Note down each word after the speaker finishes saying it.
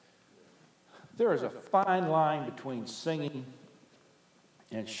there is a fine line between singing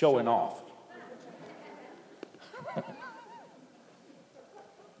and showing off.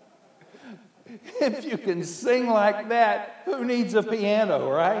 If you can sing like that, who needs a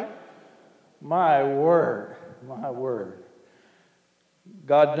piano, right? My word, my word.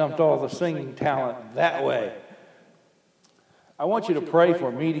 God dumped all the singing talent that way. I want you to pray for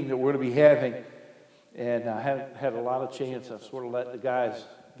a meeting that we're going to be having. And I haven't had a lot of chance. I've sort of let the guys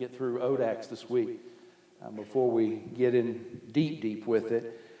get through ODAX this week before we get in deep with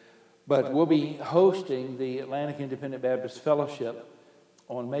it. But we'll be hosting the Atlantic Independent Baptist Fellowship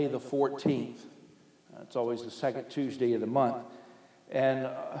on May the 14th. It's always the second Tuesday of the month. And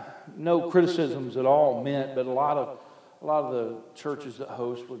no criticisms at all meant, but a lot of the churches that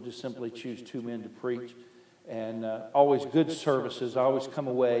host will just simply choose two men to preach. And always good services. I always come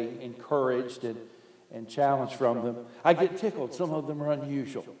away encouraged and challenged from them. I get tickled. Some of them are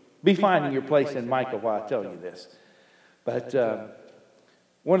unusual. Be finding your place in Micah while I tell you this. But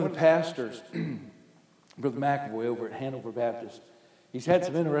one of the pastors, Brother McAvoy over at Hanover Baptist, he's had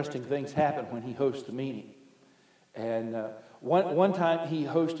some interesting things happen when he hosts the meeting. And one time he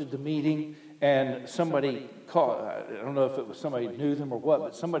hosted the meeting and somebody called, I don't know if it was somebody who knew them or what,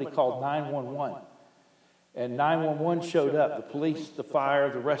 but somebody called 911. And 911 showed up. The police, the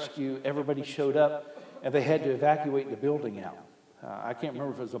fire, the rescue, everybody showed up, and they had to evacuate the building out. I can't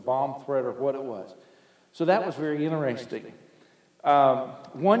remember if it was a bomb threat or what it was. So that was very interesting.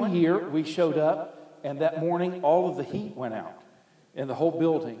 One year we showed up, and that morning all of the heat went out in the whole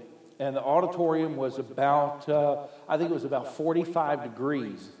building. And the auditorium was about, I think it was about 45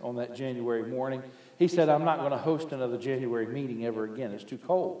 degrees on that January morning. He said, I'm not going to host another January meeting ever again. It's too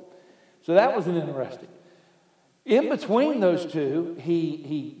cold. So that was interesting. In between those two,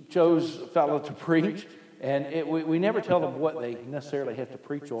 he chose a fellow to preach. And we never tell them what they necessarily have to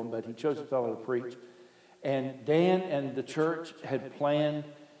preach on, but he chose a fellow to preach. And Dan and the church had planned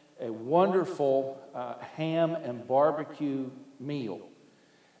a wonderful ham and barbecue meal.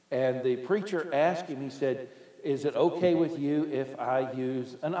 And the preacher asked him, he said, is it okay with you if I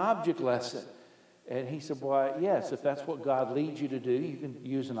use an object lesson? And he said, why, yes, if that's what God leads you to do, you can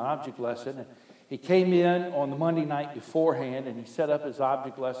use an object lesson. And he came in on the Monday night beforehand, and he set up his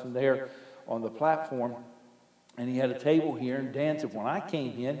object lesson there on the platform. And he had a table here, and Dan said, when I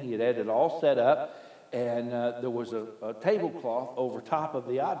came in, he had had it all set up, and there was a tablecloth over top of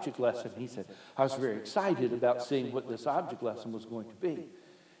the object lesson. He said, I was very excited about seeing what this object lesson was going to be.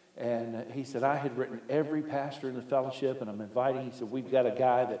 And he said, I had written every pastor in the fellowship, and I'm inviting, he said, we've got a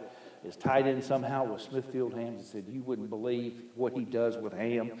guy that is tied in somehow with Smithfield Hams. He said, you wouldn't believe what he does with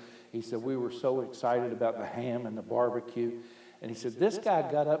ham. He said, we were so excited about the ham and the barbecue. And he said, this guy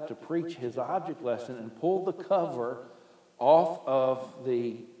got up to preach his object lesson and pulled the cover off of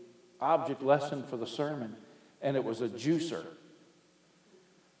the object lesson for the sermon, and it was a juicer.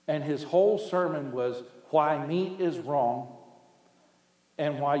 And his whole sermon was why meat is wrong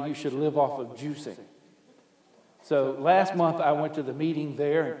and why you should live off of juicing. So last month I went to the meeting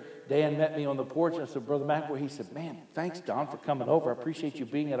there, and Dan met me on the porch, and I said, Brother McAvoy, he said, man, thanks, Don, for coming over. I appreciate you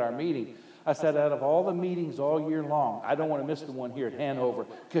being at our meeting. I said, out of all the meetings all year long, I don't want to miss the one here at Hanover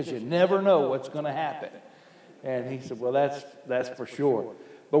because you never know what's going to happen. And he said, well, that's for sure.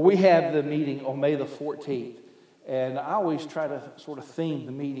 But we have the meeting on May the 14th, and I always try to sort of theme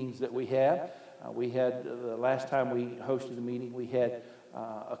the meetings that we have. We had, the last time we hosted the meeting, we had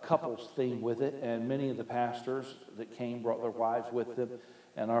a couples theme with it, and many of the pastors that came brought their wives with them,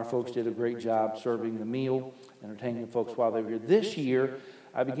 and our folks did a great job serving the meal, entertaining the folks while they were here. This year,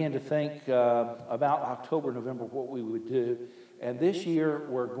 I began to think about October, November, what we would do, and this year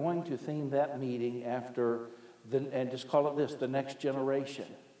we're going to theme that meeting after, and just call it this, the next generation,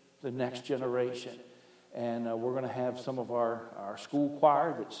 the next generation. And we're going to have some of our school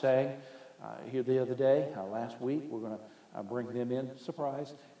choir that sang here the other day, last week. We're going to bring them in,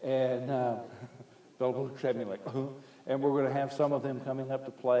 surprise, and they'll look at me like, and we're going to have some of them coming up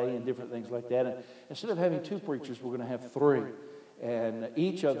to play and different things like that. And instead of having two preachers, we're going to have three, and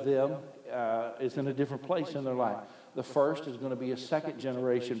each of them is in a different place in their life. The first is going to be a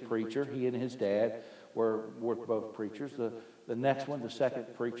second-generation preacher. He and his dad were both preachers. The next one, the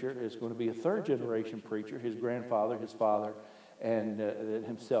second preacher, is going to be a third-generation preacher, his grandfather, his father, and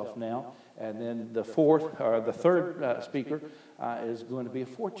himself now. And then the third speaker is going to be a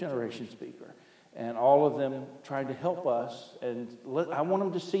fourth-generation speaker. And all of them trying to help us. And I want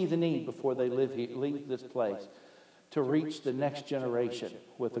them to see the need before they leave this place to reach the next generation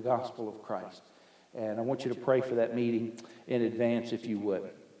with the gospel of Christ. And I want you to pray for that meeting in advance if you would.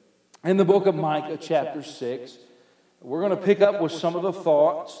 In the book of Micah, chapter 6, We're going to pick up with some of the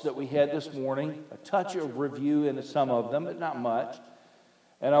thoughts that we had this morning, a touch of review into some of them, but not much.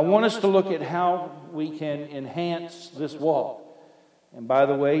 And I want us to look at how we can enhance this walk. And by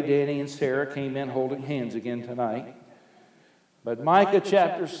the way, Danny and Sarah came in holding hands again tonight. But Micah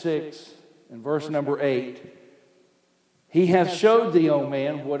chapter 6 and verse number 8, He hath showed thee, O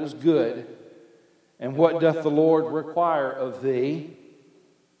man, what is good, and what doth the Lord require of thee,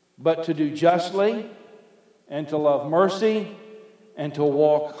 but to do justly, and to love mercy, and to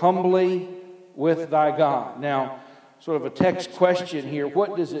walk humbly with thy God. Now, sort of a text question here.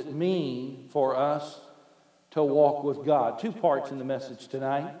 What does it mean for us to walk with God? Two parts in the message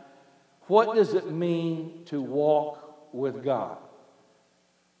tonight. What does it mean to walk with God?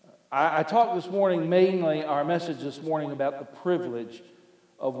 I talked this morning, mainly our message this morning, about the privilege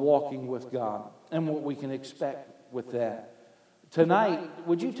of walking with God and what we can expect with that. Tonight,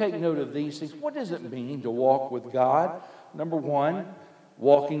 would you take note of these things? What does it mean to walk with God? Number one,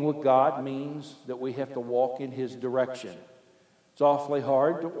 walking with God means that we have to walk in His direction. It's awfully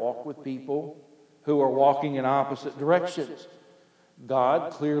hard to walk with people who are walking in opposite directions.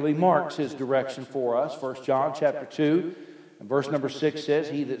 God clearly marks His direction for us. 1 John chapter 2 and verse number 6 says,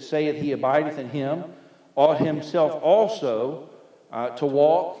 He that saith he abideth in Him ought himself also to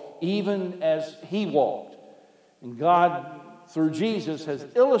walk even as He walked. And God, through Jesus, has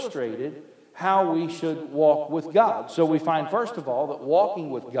illustrated how we should walk with God. So we find, first of all, that walking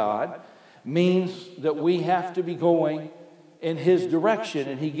with God means that we have to be going in His direction,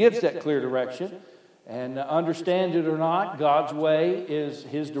 and He gives that clear direction. And understand it or not, God's way is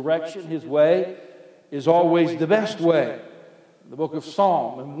His direction. His way is always the best way. The book of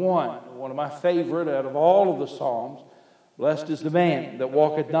Psalm 1 of my favorite out of all of the Psalms, blessed is the man that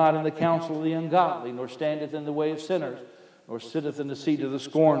walketh not in the counsel of the ungodly, nor standeth in the way of sinners, nor sitteth in the seat of the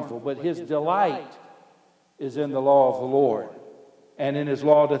scornful. But his delight is in the law of the Lord, and in His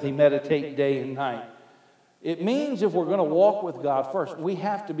law doth he meditate day and night. It means if we're going to walk with God, first, we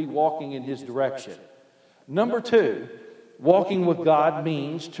have to be walking in His direction. Number two, walking with God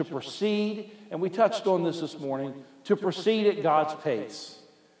means to proceed, and we touched on this morning, to proceed at God's pace.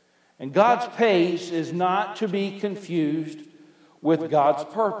 And God's pace is not to be confused with God's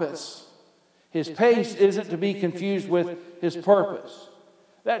purpose. His pace isn't to be confused with His purpose.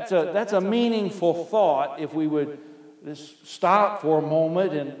 That's a meaningful thought if we would just stop for a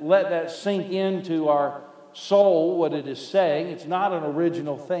moment and let that sink into our soul, what it is saying. It's not an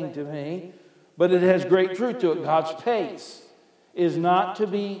original thing to me, but it has great truth to it. God's pace is not to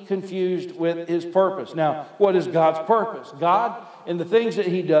be confused with His purpose. Now, what is God's purpose? God, in the things that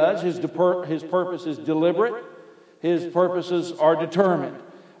He does, His purpose is deliberate. His purposes are determined.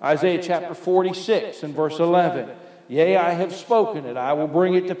 Isaiah chapter 46 and verse 11. Yea, I have spoken it. I will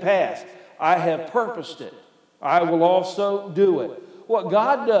bring it to pass. I have purposed it. I will also do it. What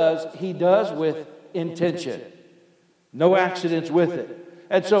God does, He does with intention. No accidents with it.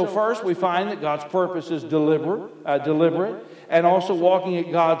 And so first we find that God's purpose is deliberate, and also walking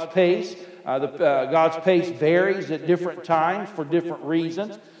at God's pace. God's pace varies at different times for different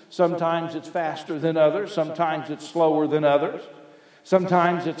reasons. Sometimes it's faster than others. Sometimes it's slower than others.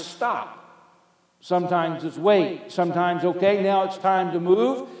 Sometimes it's stop. Sometimes it's wait. Sometimes, okay, now it's time to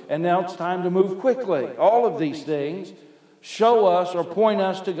move, and now it's time to move quickly. All of these things show us or point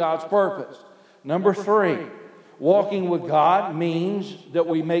us to God's purpose. Number three, walking with God means that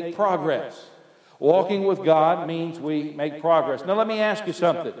we make progress. Walking with God means we make progress. Now let me ask you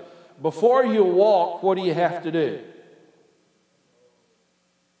something. Before you walk, what do you have to do?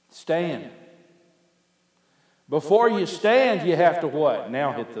 Stand. Before you stand, you have to what?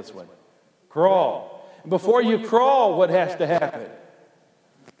 Now hit this way. Crawl. Before you crawl, what has to happen?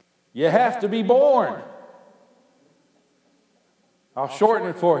 You have to be born. I'll shorten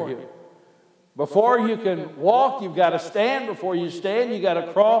it for you. Before you can walk, you've got to stand. Before you stand, you've got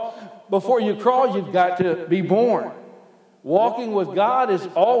to crawl. Before you crawl, you've got to be born. Walking with God is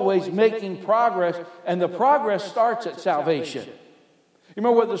always making progress, and the progress starts at salvation. You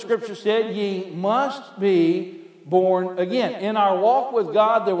remember what the Scripture said? Ye must be born again. In our walk with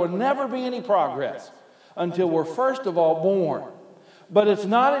God, there will never be any progress until we're first of all born. But it's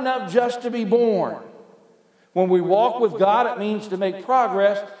not enough just to be born. When we walk with God, it means to make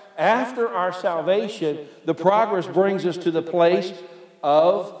progress. After our salvation, the progress brings us to the place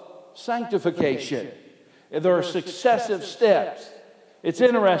of sanctification. There are successive steps. It's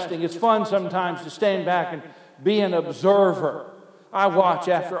interesting. It's fun sometimes to stand back and be an observer. I watch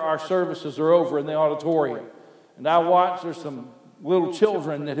after our services are over in the auditorium. And I watch, there's some little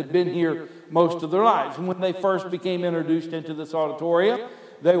children that have been here most of their lives. And when they first became introduced into this auditorium,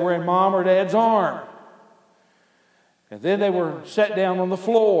 they were in mom or dad's arm. And then they were set down on the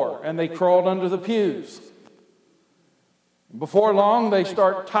floor and they crawled under the pews. Before long, they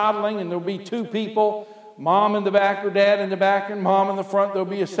start toddling, and there'll be two people, mom in the back or dad in the back, and mom in the front. There'll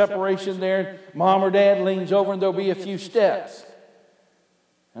be a separation there. Mom or dad leans over, and there'll be a few steps.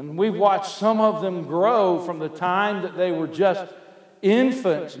 And we've watched some of them grow from the time that they were just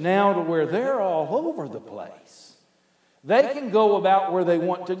infants now to where they're all over the place. They can go about where they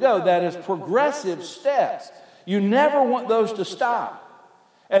want to go. That is progressive steps. You never want those to stop.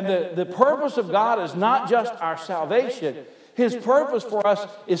 And the purpose of God is not just our salvation. His purpose for us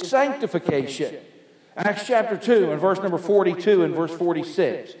is sanctification. Acts chapter 2 and verse number 42 and verse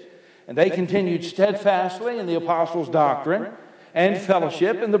 46. And they continued steadfastly in the apostles' doctrine and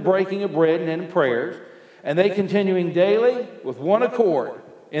fellowship and the breaking of bread and in prayers. And they continuing daily with one accord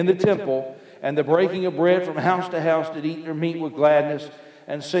in the temple and the breaking of bread from house to house did eat their meat with gladness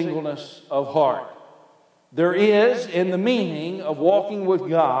and singleness of heart. There is, in the meaning of walking with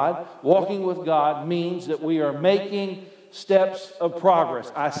God means that we are making steps of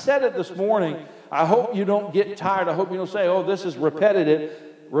progress. I said it this morning. I hope you don't get tired. I hope you don't say, oh, this is repetitive.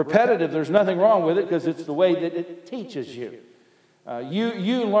 Repetitive, there's nothing wrong with it because it's the way that it teaches you.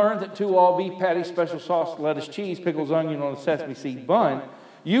 You learned that 2 all-beef patties, special sauce, lettuce, cheese, pickles, onion on a sesame seed bun.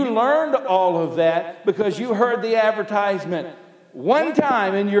 You learned all of that because you heard the advertisement one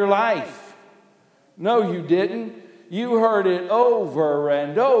time in your life. No, you didn't. You heard it over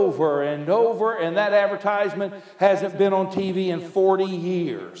and over and over, and that advertisement hasn't been on TV in 40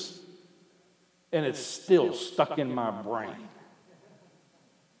 years. And it's still stuck in my brain.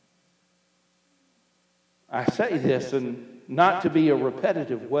 I say this, and not to be a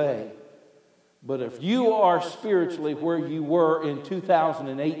repetitive way, but if you are spiritually where you were in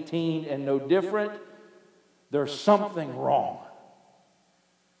 2018 and no different, there's something wrong.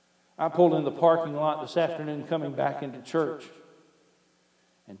 I pulled in the parking lot this afternoon coming back into church,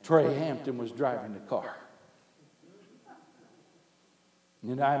 and Trey Hampton was driving the car.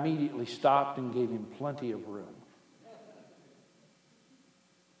 And I immediately stopped and gave him plenty of room.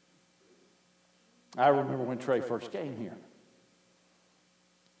 I remember when Trey first came here.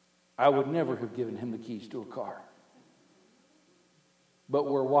 I would never have given him the keys to a car. But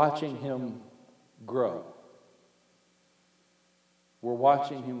we're watching him grow. We're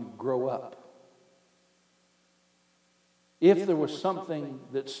watching him grow up. If there was something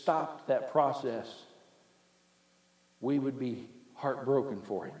that stopped that process, we would be heartbroken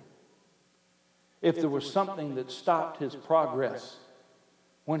for him. If there was something that stopped his progress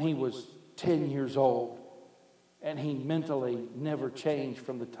when he was 10 years old and he mentally never changed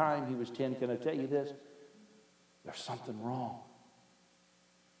from the time he was 10, can I tell you this? There's something wrong.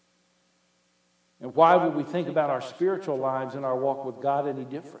 And why would we think about our spiritual lives and our walk with God any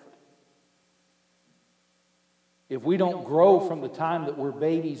different? If we don't grow from the time that we're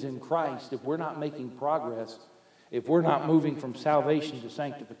babies in Christ, if we're not making progress, if we're not moving from salvation to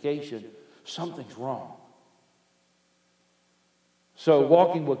sanctification, something's wrong. So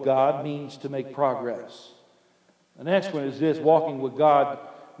walking with God means to make progress. The next one is this: walking with God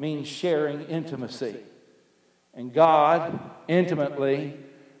means sharing intimacy. And God intimately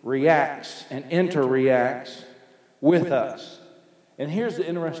reacts and interreacts with us. And here's the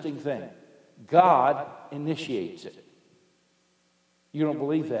interesting thing. God initiates it. You don't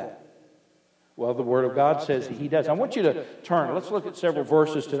believe that? Well, the Word of God says He does. I want you to turn. Let's look at several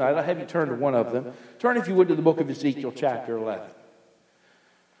verses tonight. I'll have you turn to one of them. Turn, if you would, to the book of Ezekiel chapter 11.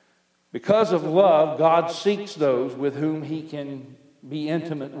 Because of love, God seeks those with whom He can be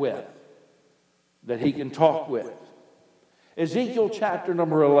intimate with, that He can talk with. Ezekiel chapter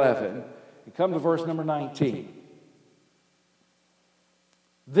number 11, you come to verse number 19.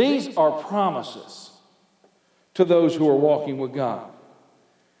 These are promises to those who are walking with God.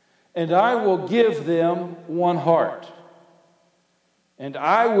 And I will give them one heart. And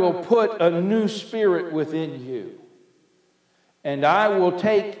I will put a new spirit within you. And I will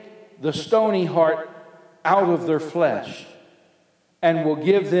take the stony heart out of their flesh. And will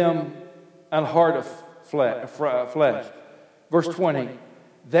give them a heart of flesh. Verse 20.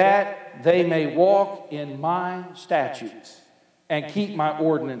 That they may walk in my statutes and keep my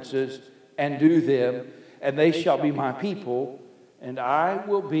ordinances and do them. And they shall be my people. And I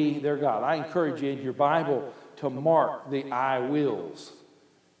will be their God. I encourage you in your Bible to mark the I wills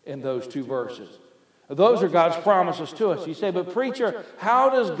in those two verses. Those are God's promises to us. You say, but preacher,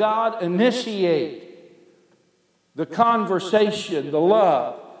 how does God initiate the conversation, the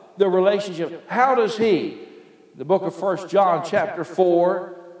love, the relationship? How does He? The book of 1 John chapter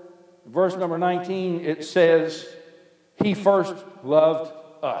 4, verse number 19, it says, He first loved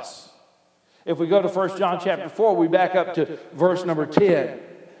us. If we go to 1 John chapter 4, we back up to verse number 10.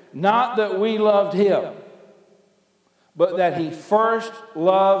 Not that we loved him, but that he first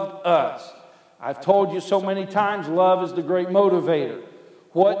loved us. I've told you so many times, love is the great motivator.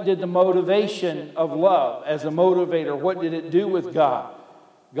 What did the motivation of love as a motivator, what did it do with God?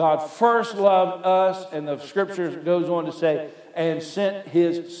 God first loved us, and the scripture goes on to say, and sent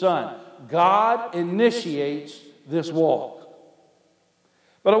his son. God initiates this walk.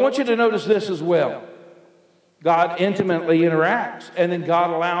 But I want you to notice this as well. God intimately interacts, and then God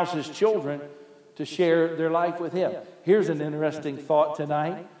allows his children to share their life with him. Here's an interesting thought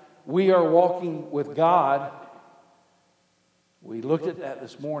tonight. We are walking with God. We looked at that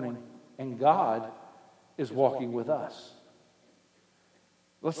this morning, and God is walking with us.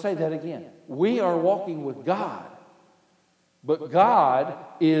 Let's say that again. We are walking with God, but God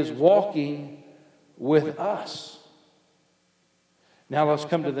is walking with us. Now let's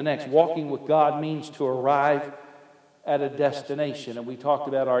come to the next. Walking with God means to arrive at a destination. And we talked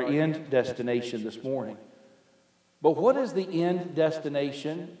about our end destination this morning. But what is the end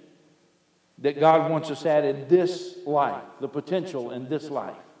destination that God wants us at in this life, the potential in this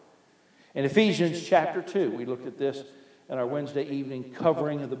life? In Ephesians chapter 2, we looked at this in our Wednesday evening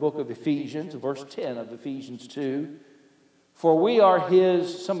covering of the book of Ephesians, verse 10 of Ephesians 2. For we are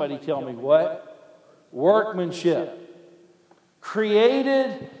his, somebody tell me what? Workmanship.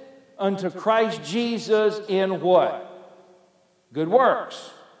 Created unto Christ Jesus in what? Good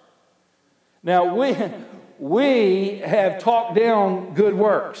works. Now we have talked down good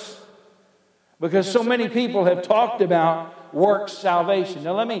works because so many people have talked about works salvation.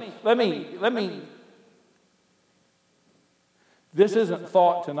 Now let me. This isn't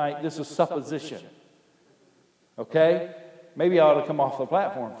thought tonight. This is supposition. Okay? Maybe I ought to come off the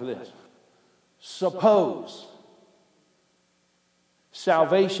platform for this. Suppose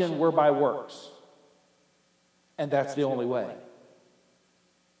salvation were by works, and that's the only way.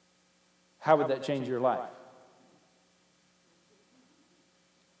 How would that change your life?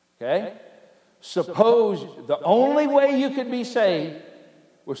 Okay? Suppose the only way you could be saved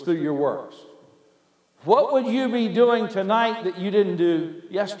was through your works. What would you be doing tonight that you didn't do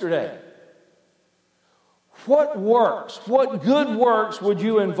yesterday? What works, what good works would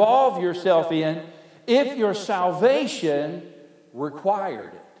you involve yourself in if your salvation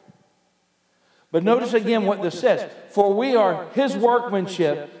required it? But notice again what this says. For we are his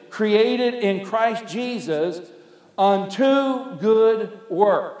workmanship, created in Christ Jesus unto good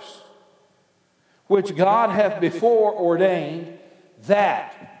works, which God hath before ordained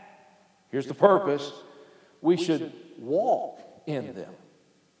that, here's the purpose, we should walk in them.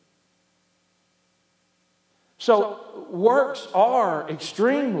 So works are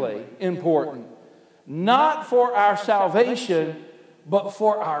extremely important, not for our salvation, but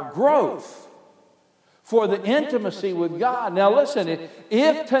for our growth, for the intimacy with God. Now listen,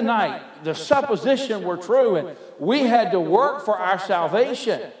 if tonight the supposition were true and we had to work for our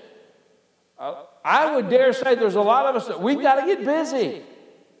salvation, I would dare say there's a lot of us that we've got to get busy.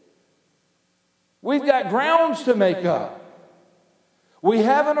 We've got grounds to make up. We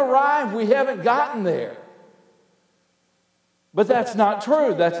haven't arrived. We haven't gotten there. But that's not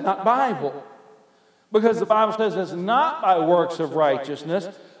true. That's not Bible. Because the Bible says it's not by works of righteousness,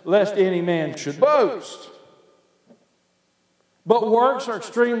 lest any man should boast. But works are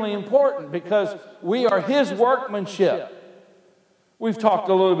extremely important because we are his workmanship. We've talked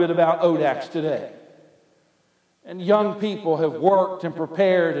a little bit about Odax today. And young people have worked and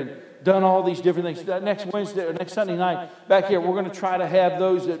prepared and done all these different things. Next Wednesday or next Sunday night, back here, we're going to try to have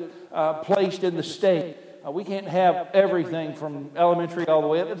those that placed in the state. We can't have everything from elementary all the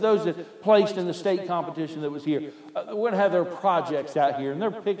way up. Those that placed in the state competition that was here, we're going to have their projects out here and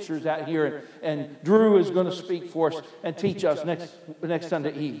their pictures out here. And Drew is going to speak for us and teach us next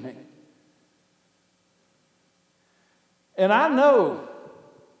Sunday evening. And I know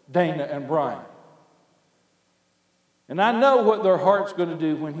Dana and Brian. And I know what their heart's going to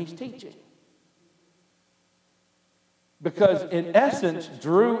do when he's teaching. Because in essence,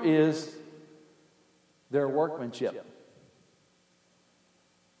 Drew is their workmanship.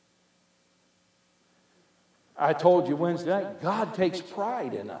 I told you Wednesday night, God takes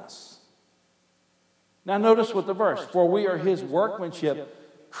pride in us. Now notice what the verse, for we are his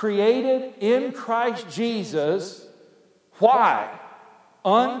workmanship, created in Christ Jesus. Why?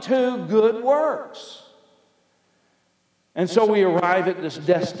 Unto good works. And so we arrive at this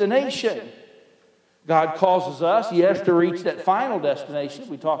destination. God causes us, yes, to reach that final destination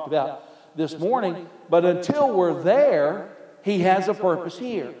we talked about this morning, but until we're there, he has a purpose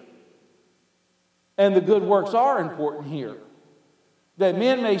here. And the good works are important here. that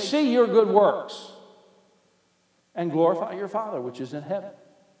men may see your good works and glorify your Father which is in heaven.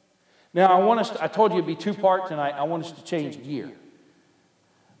 Now, I told you it'd be two-part tonight. I want us to change gear.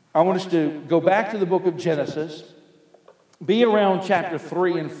 I want us to go back to the book of Genesis, be around chapter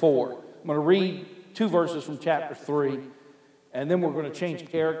 3 and 4. I'm going to read 2 verses from chapter 3, and then we're going to change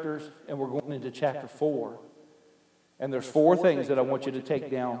characters, and we're going into chapter 4. And there's 4 things that I want you to take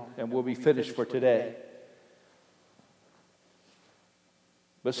down, and we'll be finished for today.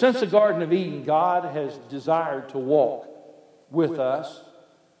 But since the Garden of Eden, God has desired to walk with us,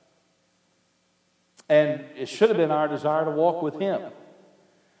 and it should have been our desire to walk with Him.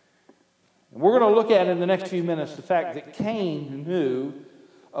 And we're going to look at in the next few minutes the fact that Cain knew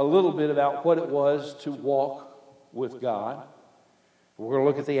a little bit about what it was to walk with God. We're going to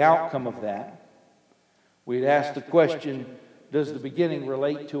look at the outcome of that. We'd ask the question, does the beginning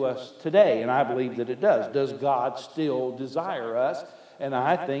relate to us today? And I believe that it does. Does God still desire us? And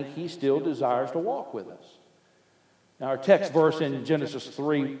I think He still desires to walk with us. Now, our text verse in Genesis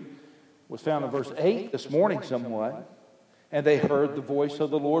 3 was found in verse 8 this morning somewhat. And they heard the voice of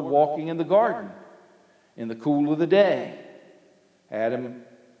the Lord walking in the garden in the cool of the day. Adam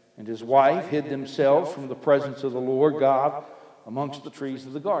and his wife hid themselves from the presence of the Lord God amongst the trees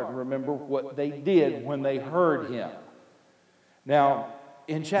of the garden. Remember what they did when they heard Him. Now,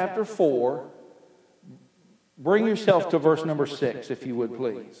 in chapter 4, bring yourself to verse number 6, if you would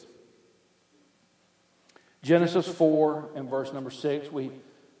please. Genesis 4 and verse number 6, we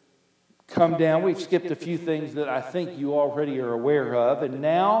come down. We've skipped a few things that I think you already are aware of. And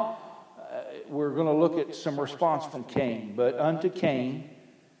now we're going to look at some response from Cain. But unto Cain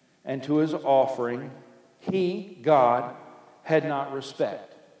and to his offering, he, God, had not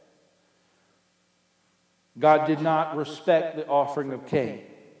respect. God did not respect the offering of Cain.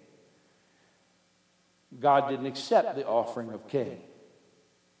 God didn't accept the offering of Cain.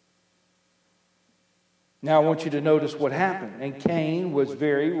 Now I want you to notice what happened. And Cain was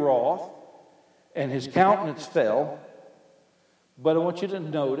very wroth, and his countenance fell. But I want you to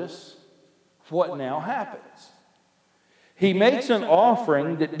notice what now happens. He makes an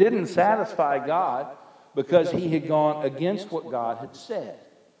offering that didn't satisfy God because he had gone against what God had said.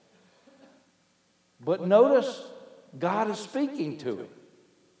 But notice, God is speaking to him.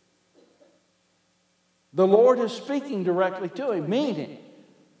 The Lord is speaking directly to him, meaning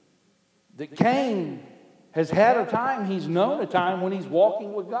that Cain has had a time, he's known a time when he's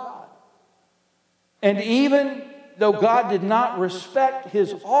walking with God. And even though God did not respect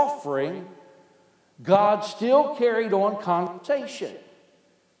his offering, God still carried on conversation.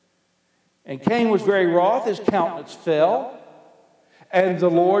 And Cain was very wroth, his countenance fell. And the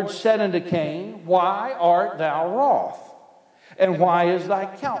Lord said unto Cain, Why art thou wroth? And why is thy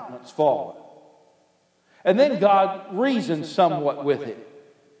countenance fallen? And then God reasoned somewhat with him.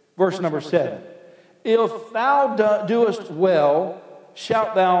 Verse number 7. If thou doest well,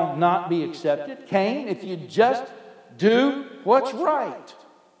 shalt thou not be accepted? Cain, if you just do what's right,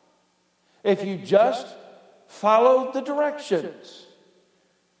 if you just follow the directions,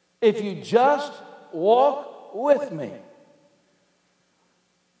 if you just walk with me.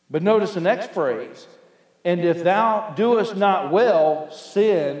 But notice the next phrase, and if thou doest not well,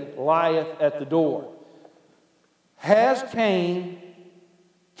 sin lieth at the door. Has Cain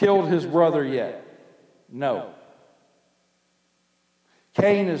killed his brother yet? No.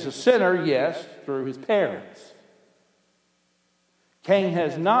 Cain is a sinner, yes, through his parents. Cain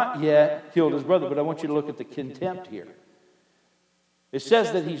has not yet killed his brother, but I want you to look at the contempt here. It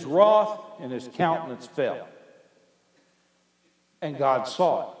says that he's wroth and his countenance fell. And God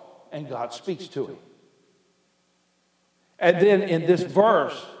saw it, and God speaks to him. And then in this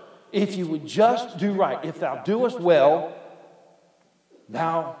verse, if you would just do right, if thou doest well,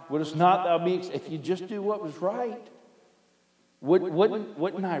 thou wouldest not thou be, if you just do what was right,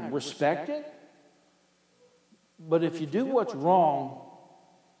 wouldn't I respect it? But if you do what's wrong,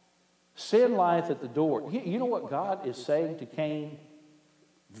 sin lieth at the door. You know what God is saying to Cain,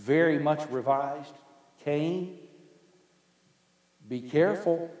 very much revised? Cain, be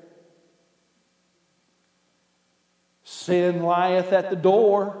careful. Sin lieth at the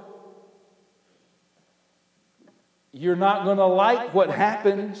door. You're not going to like what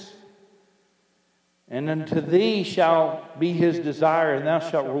happens. And unto thee shall be his desire, and thou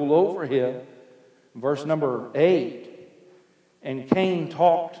shalt rule over him. Verse number 8. And Cain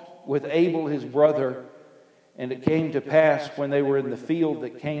talked with Abel his brother, and it came to pass when they were in the field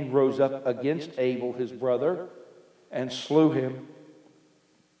that Cain rose up against Abel his brother and slew him.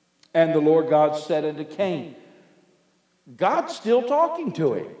 And the Lord God said unto Cain, God's still talking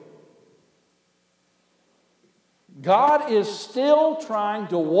to him. God is still trying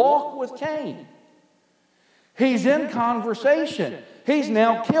to walk with Cain. He's in conversation. He's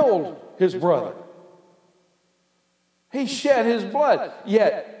now killed his brother. He shed his blood.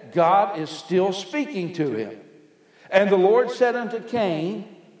 Yet God is still speaking to him. And the Lord said unto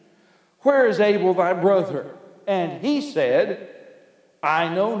Cain, Where is Abel thy brother? And he said,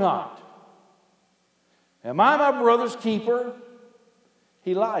 I know not. Am I my brother's keeper?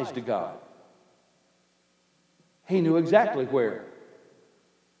 He lies to God. He knew exactly where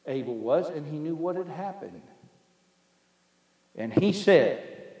Abel was, and he knew what had happened. And he said,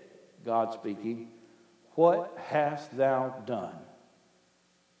 God speaking, What hast thou done?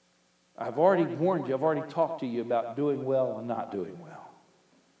 I've already warned you, I've already talked to you about doing well and not doing well.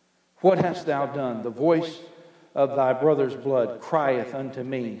 What hast thou done? The voice of thy brother's blood crieth unto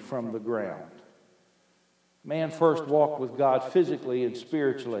me from the ground. Man first walked with God physically and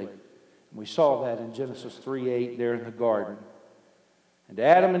spiritually. We saw that in Genesis 3:8 there in the garden. And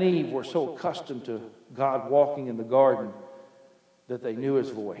Adam and Eve were so accustomed to God walking in the garden that they knew his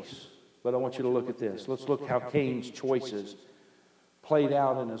voice. But I want you to look at this. Let's look how Cain's choices played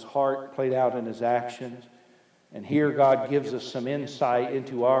out in his heart, played out in his actions. And here God gives us some insight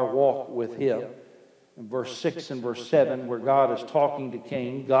into our walk with him. In verse 6 and verse 7, where God is talking to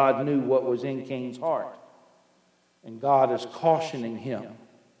Cain, God knew what was in Cain's heart. And God is cautioning him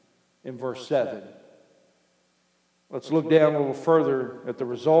in verse 7. Let's look down a little further at the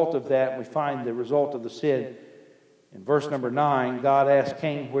result of that. We find the result of the sin. In verse number 9, God asks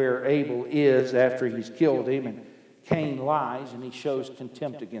Cain where Abel is after he's killed him. And Cain lies and he shows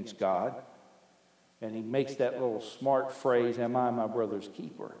contempt against God. And he makes that little smart phrase, Am I my brother's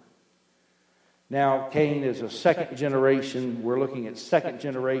keeper? Now, Cain is a second generation. We're looking at second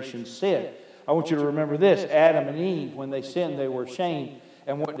generation sin. I want you to remember this. Adam and Eve, when they sinned, they were ashamed.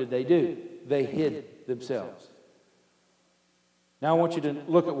 And what did they do? They hid themselves. Now I want you to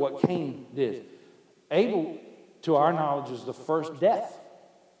look at what Cain did. Abel, to our knowledge, is the first death.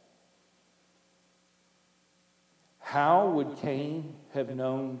 How would Cain have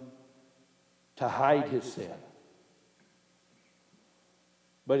known to hide his sin?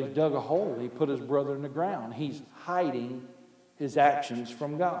 But he dug a hole. He put his brother in the ground. He's hiding his actions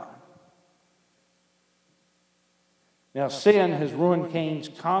from God. Now, sin has ruined Cain's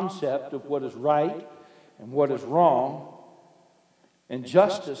concept of what is right and what is wrong, and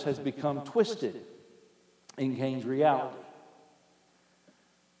justice has become twisted in Cain's reality.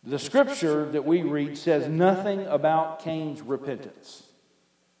 The scripture that we read says nothing about Cain's repentance.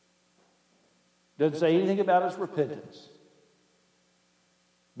 Doesn't say anything about his repentance.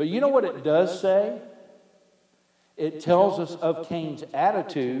 But you know what it does say? It tells us of Cain's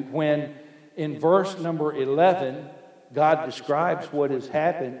attitude when in verse number 11, God describes what has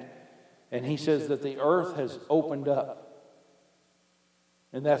happened, and he says that the earth has opened up.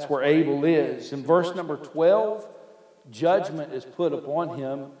 And that's where Abel is. In verse number 12, judgment is put upon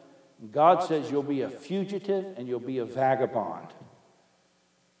him. God says you'll be a fugitive and you'll be a vagabond.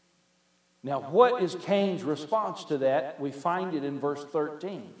 Now, what is Cain's response to that? We find it in verse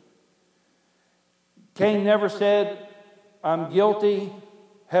 13. Cain never said, I'm guilty,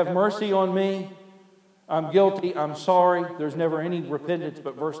 have mercy on me. I'm guilty, I'm sorry. There's never any repentance.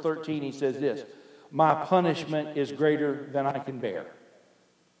 But verse 13, he says this, my punishment is greater than I can bear.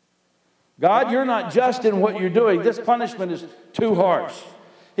 God, you're not just in what you're doing. This punishment is too harsh.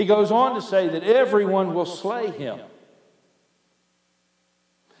 He goes on to say that everyone will slay him.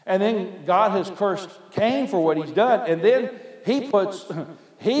 And then God has cursed Cain for what he's done. And then he puts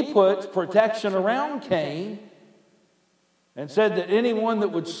protection around Cain and said that anyone that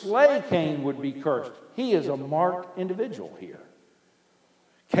would slay Cain would be cursed. He is a marked individual here.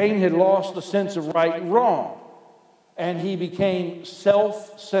 Cain had lost the sense of right and wrong, and he became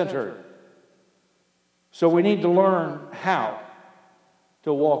self-centered. So we need to learn how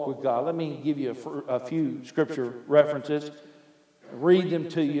to walk with God. Let me give you a few scripture references, read them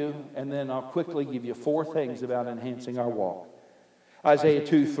to you, and then I'll quickly give you 4 things about enhancing our walk. Isaiah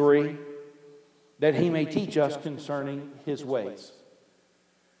 2:3, that he may teach us concerning his ways,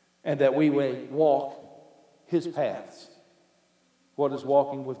 and that we may walk his paths. What is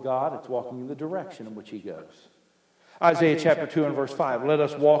walking with God? It's walking in the direction in which he goes. Isaiah chapter 2 and verse 5, let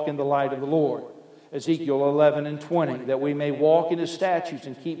us walk in the light of the Lord. Ezekiel 11 and 20, that we may walk in his statutes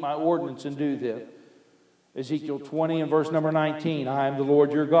and keep my ordinance and do them. Ezekiel 20 and verse number 19, I am the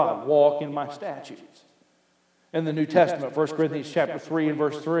Lord your God, walk in my statutes. In the New Testament, 1 Corinthians chapter 3 and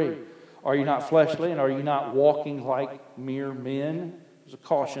verse 3, are you not fleshly and are you not walking like mere men? There's a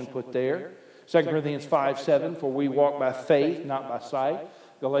caution put there. 2 Corinthians 5:7, for we walk by faith, not by sight.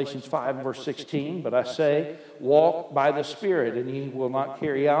 Galatians 5 and verse 16, but I say, walk by the Spirit, and ye will not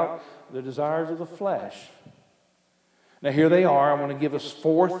carry out the desires of the flesh. Now here they are. I want to give us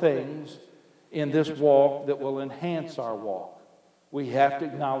 4 things in this walk that will enhance our walk. We have to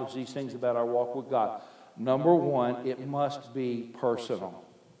acknowledge these things about our walk with God. Number 1, it must be personal.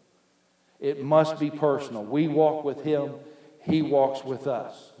 It must be personal. We walk with Him. He walks with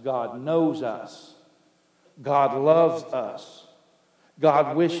us. God knows us. God loves us.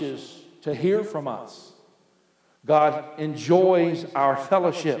 God wishes to hear from us. God enjoys our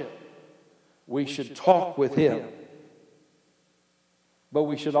fellowship. We should talk with Him. But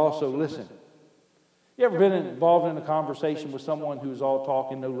we should also listen. You ever been involved in a conversation with someone who's all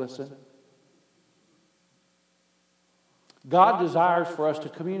talk and no listen? God desires for us to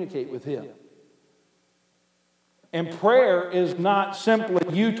communicate with Him. And prayer is not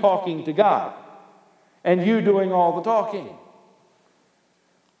simply you talking to God and you doing all the talking.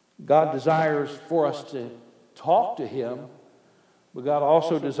 God desires for us to talk to Him, but God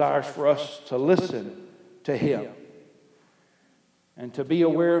also desires for us to listen to Him. And to be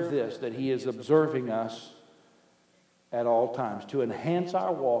aware of this, that He is observing us at all times. To enhance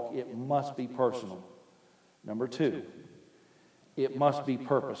our walk, it must be personal. Number 2, it must be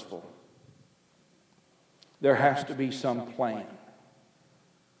purposeful. There has to be some plan.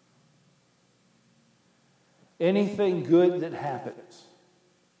 Anything good that happens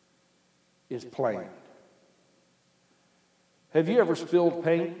is planned. Have you ever spilled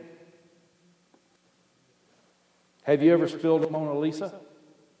paint? Have you ever spilled a Mona Lisa?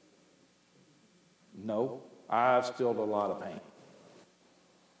 No, I've spilled a lot of paint.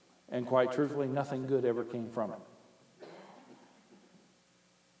 And quite truthfully, nothing good ever came from it.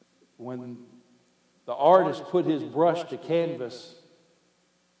 When the artist put his brush to canvas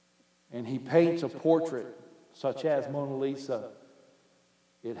and he paints a portrait such as Mona Lisa,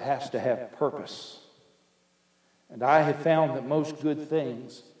 it has to have purpose. And I have found that most good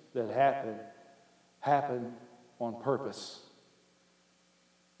things that happen on purpose,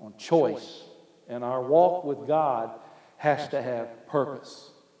 on choice. And our walk with God has to have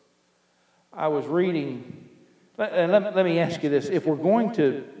purpose. I was reading, and let me ask you this. If we're going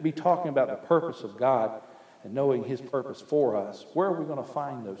to be talking about the purpose of God and knowing His purpose for us, where are we going to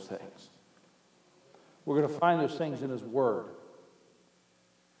find those things? We're going to find those things in His Word.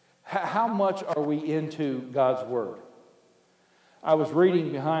 How much are we into God's Word? I was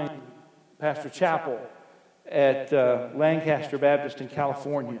reading behind Pastor Chappell at Lancaster Baptist in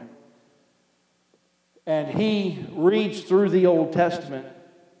California. And he reads through the Old Testament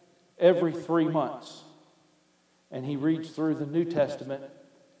every 3 months. And he reads through the New Testament,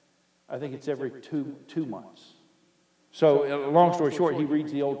 I think it's every two months. So, long story short, he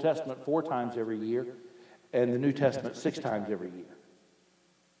reads the Old Testament 4 times every year and the New Testament 6 times every year.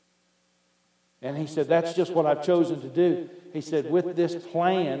 And he said, that's just what I've chosen to do. He said, with this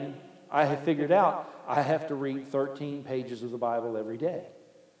plan, I have figured out I have to read 13 pages of the Bible every day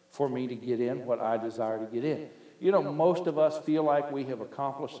for me to get in what I desire to get in. You know, most of us feel like we have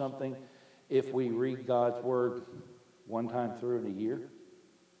accomplished something if we read God's Word 1 time through in a year.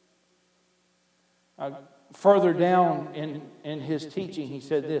 Further down in his teaching, he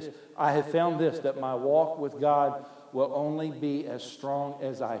said this, I have found this, that my walk with God will only be as strong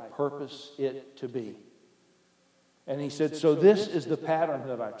as I purpose it to be. And he said, so this is the pattern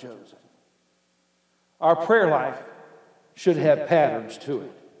that I've chosen. Our prayer life should have patterns to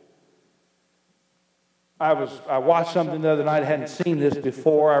it. I watched something the other night. I hadn't seen this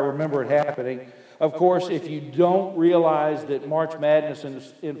before. I remember it happening. Of course, if you don't realize that March Madness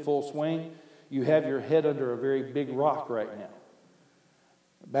is in full swing, you have your head under a very big rock right now.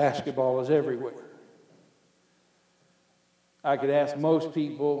 Basketball is everywhere. I could ask most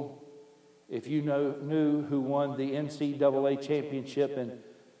people if you knew who won the NCAA championship in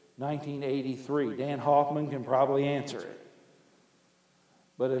 1983. Dan Hoffman can probably answer it.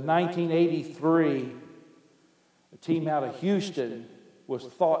 But in 1983, a team out of Houston was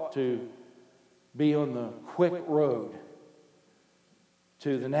thought to be on the quick road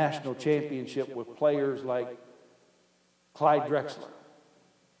to the national championship with players like Clyde Drexler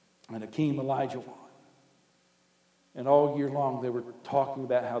and Hakeem Olajuwon. And all year long they were talking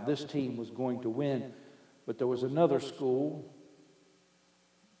about how this team was going to win. But there was another school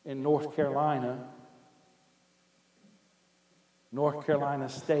in North Carolina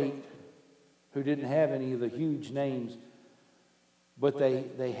State, who didn't have any of the huge names, but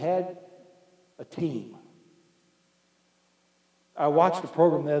they had a team. I watched the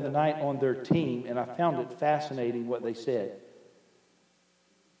program the other night on their team, and I found it fascinating what they said.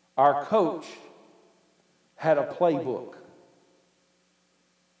 Our coach had a playbook.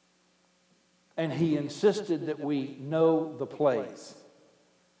 And he insisted that we know the plays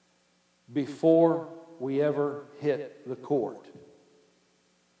before we ever hit the court.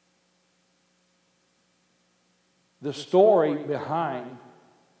 The story behind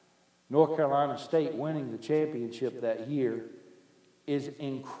North Carolina State winning the championship that year is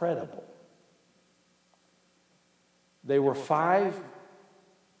incredible. They were 5,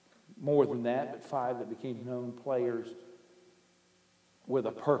 more than that, but 5 that became known players with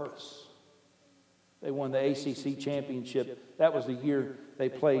a purpose. They won the ACC championship. That was the year they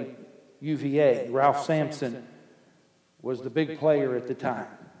played UVA. Ralph Sampson was the big player at the time.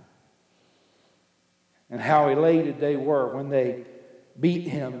 And how elated they were when they beat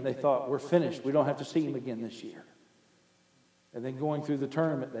him. And they thought, we're finished. We don't have to see him again this year. And then going through the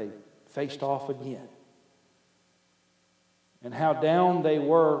tournament, they faced off again. And how down they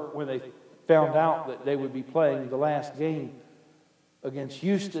were when they found out that they would be playing the last game against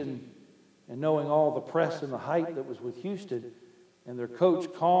Houston, and knowing all the press and the hype that was with Houston. And their coach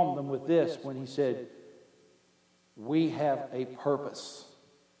calmed them with this when he said, we have a purpose.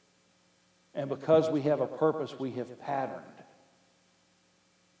 And because we have a purpose, we have patterned.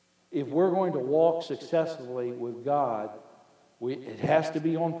 If we're going to walk successfully with God, it has to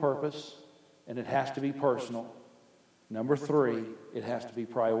be on purpose, and it has to be personal. Number 3, it has to be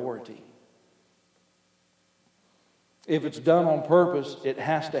priority. If it's done on purpose, it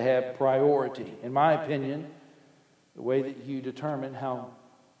has to have priority. In my opinion, the way that you determine how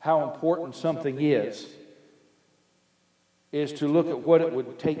important something is to look at what it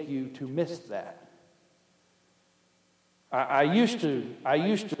would take you to miss that. I used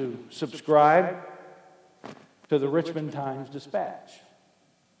to subscribe to the Richmond Times-Dispatch.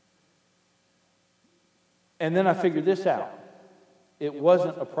 And then I figured this out. It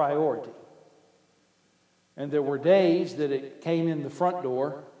wasn't a priority. And there were days that it came in the front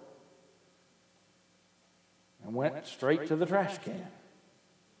door and went straight to the trash can.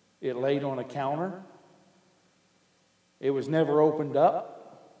 It laid on a counter. It was never opened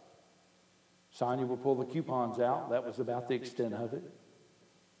up. Sonia would pull the coupons out. That was about the extent of it.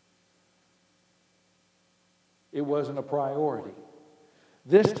 It wasn't a priority.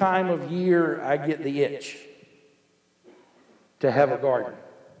 This time of year, I get the itch to have a garden.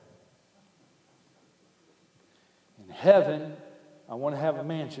 In heaven, I want to have a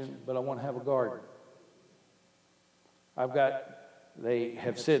mansion, but I want to have a garden. They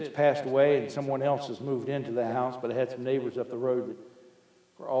have since passed away, and someone else has moved into the house, but I had some neighbors up the road that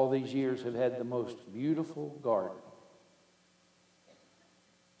for all these years have had the most beautiful garden.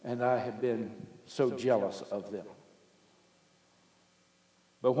 And I have been so jealous of them.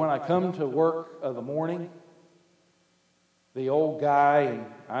 But when I come to work of the morning, the old guy, and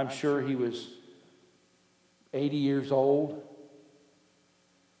I'm sure he was 80 years old,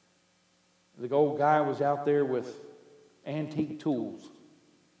 the old guy was out there with antique tools.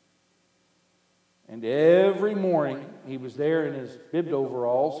 And every morning he was there in his bibbed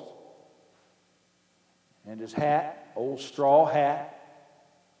overalls and his hat, old straw hat,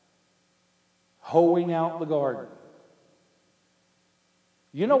 hoeing out the garden.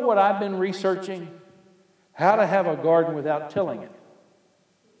 You know what I've been researching? How to have a garden without tilling it.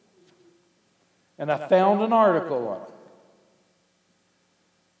 And I found an article on it.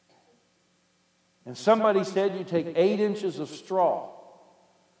 And somebody said you take 8 inches of straw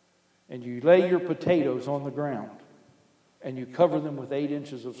and you lay your potatoes on the ground and you cover them with 8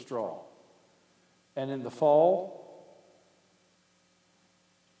 inches of straw. And in the fall,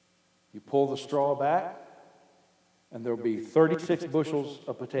 you pull the straw back and there'll be 36 bushels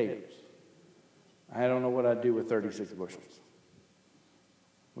of potatoes. I don't know what I'd do with 36 bushels.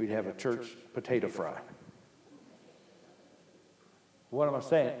 We'd have a church potato fry. What am I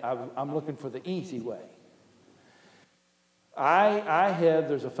saying? I'm looking for the easy way.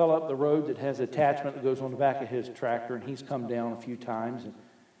 There's a fellow up the road that has an attachment that goes on the back of his tractor, and he's come down a few times, and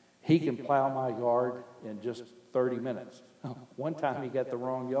he can plow my yard in just 30 minutes. One time he got the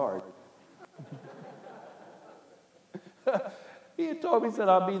wrong yard. He had told me, he said,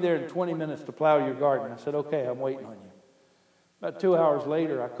 I'll be there in 20 minutes to plow your garden. I said, okay, I'm waiting on you. About 2 hours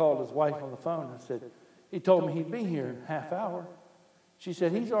later, I called his wife on the phone. I said, he told me he'd be here in a half hour. She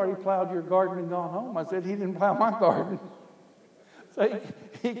said, he's already plowed your garden and gone home. I said, he didn't plow my garden. So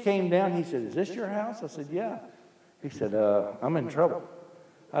he came down. He said, is this your house? I said, yeah. He said, I'm in trouble.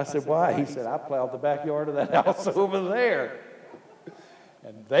 I said, why? He said, I plowed the backyard of that house over there.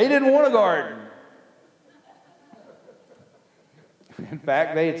 And they didn't want a garden. In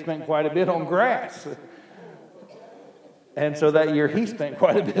fact, they had spent quite a bit on grass. And so that year he spent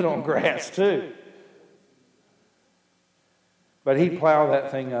quite a bit on grass too. But he'd plow that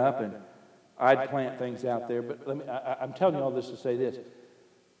thing up, and I'd plant things out there. But I'm telling you all this to say this.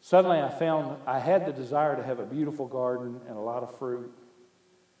 Suddenly I found I had the desire to have a beautiful garden and a lot of fruit,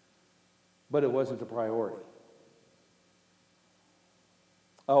 but it wasn't a priority.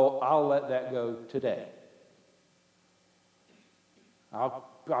 Oh, I'll let that go today.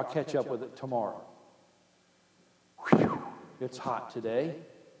 I'll catch up with it tomorrow. Whew, it's hot today.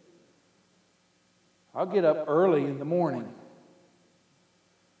 I'll get up early in the morning.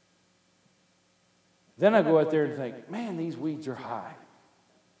 Then I go out there and think, man, these weeds are high.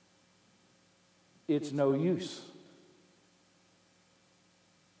 It's no use.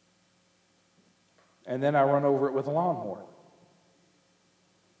 And then I run over it with a lawnmower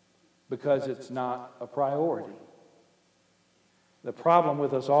because it's not a priority. The problem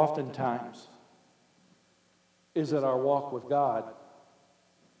with us oftentimes is that our walk with God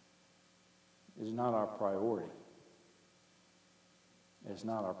is not our priority. It's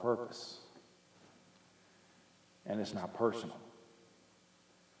not our purpose. And it's not personal.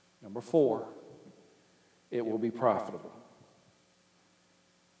 Number 4, it will be profitable.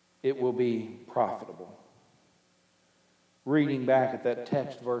 It will be profitable. Reading back at that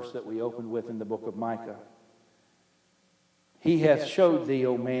text verse that we opened with in the book of Micah. He hath showed thee,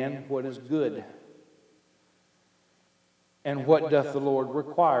 O man, what is good. And what doth the Lord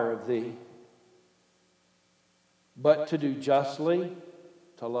require of thee? But to do justly,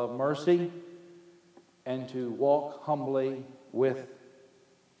 to love mercy, and to walk humbly with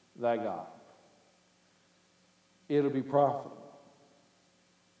thy God. It'll be profitable.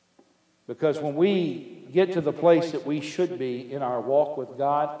 Because when we get to the place that we should be in our walk with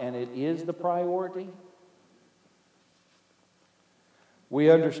God, and it is the priority,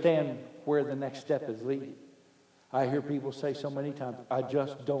 we understand where the next step is leading. I hear people say so many times, I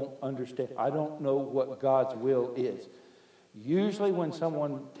just don't understand. I don't know what God's will is. Usually when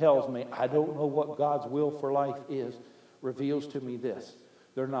someone tells me, I don't know what God's will for life is, reveals to me this.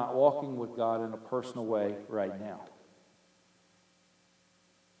 They're not walking with God in a personal way right now.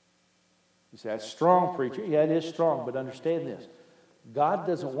 You say, that's strong, preacher. Yeah, it is strong, but understand this. God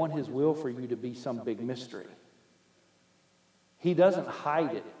doesn't want his will for you to be some big mystery. He doesn't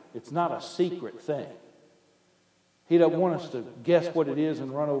hide it. It's not a secret thing. He doesn't want us to guess what it is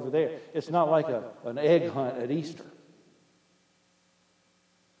and run over there. It's not like an egg hunt at Easter.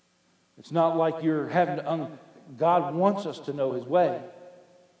 It's not like you're having to... God wants us to know his way.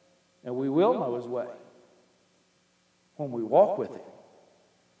 And we will know his way when we walk with him.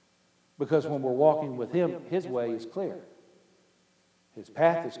 Because when we're walking with him, his way is clear. His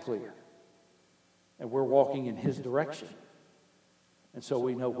path is clear. And we're walking in his direction. And so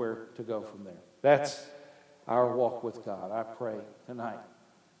we know where to go from there. That's our walk with God. I pray tonight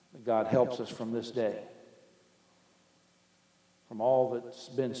that God helps us from this day, from all that's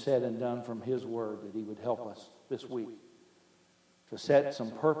been said and done from his word, that he would help us this week to set some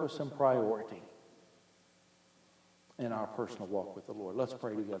purpose and priority in our personal walk with the Lord. Let's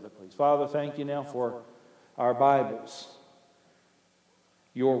pray together, please. Father, thank you now for our Bibles,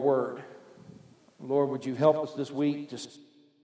 your word. Lord, would you help us this week to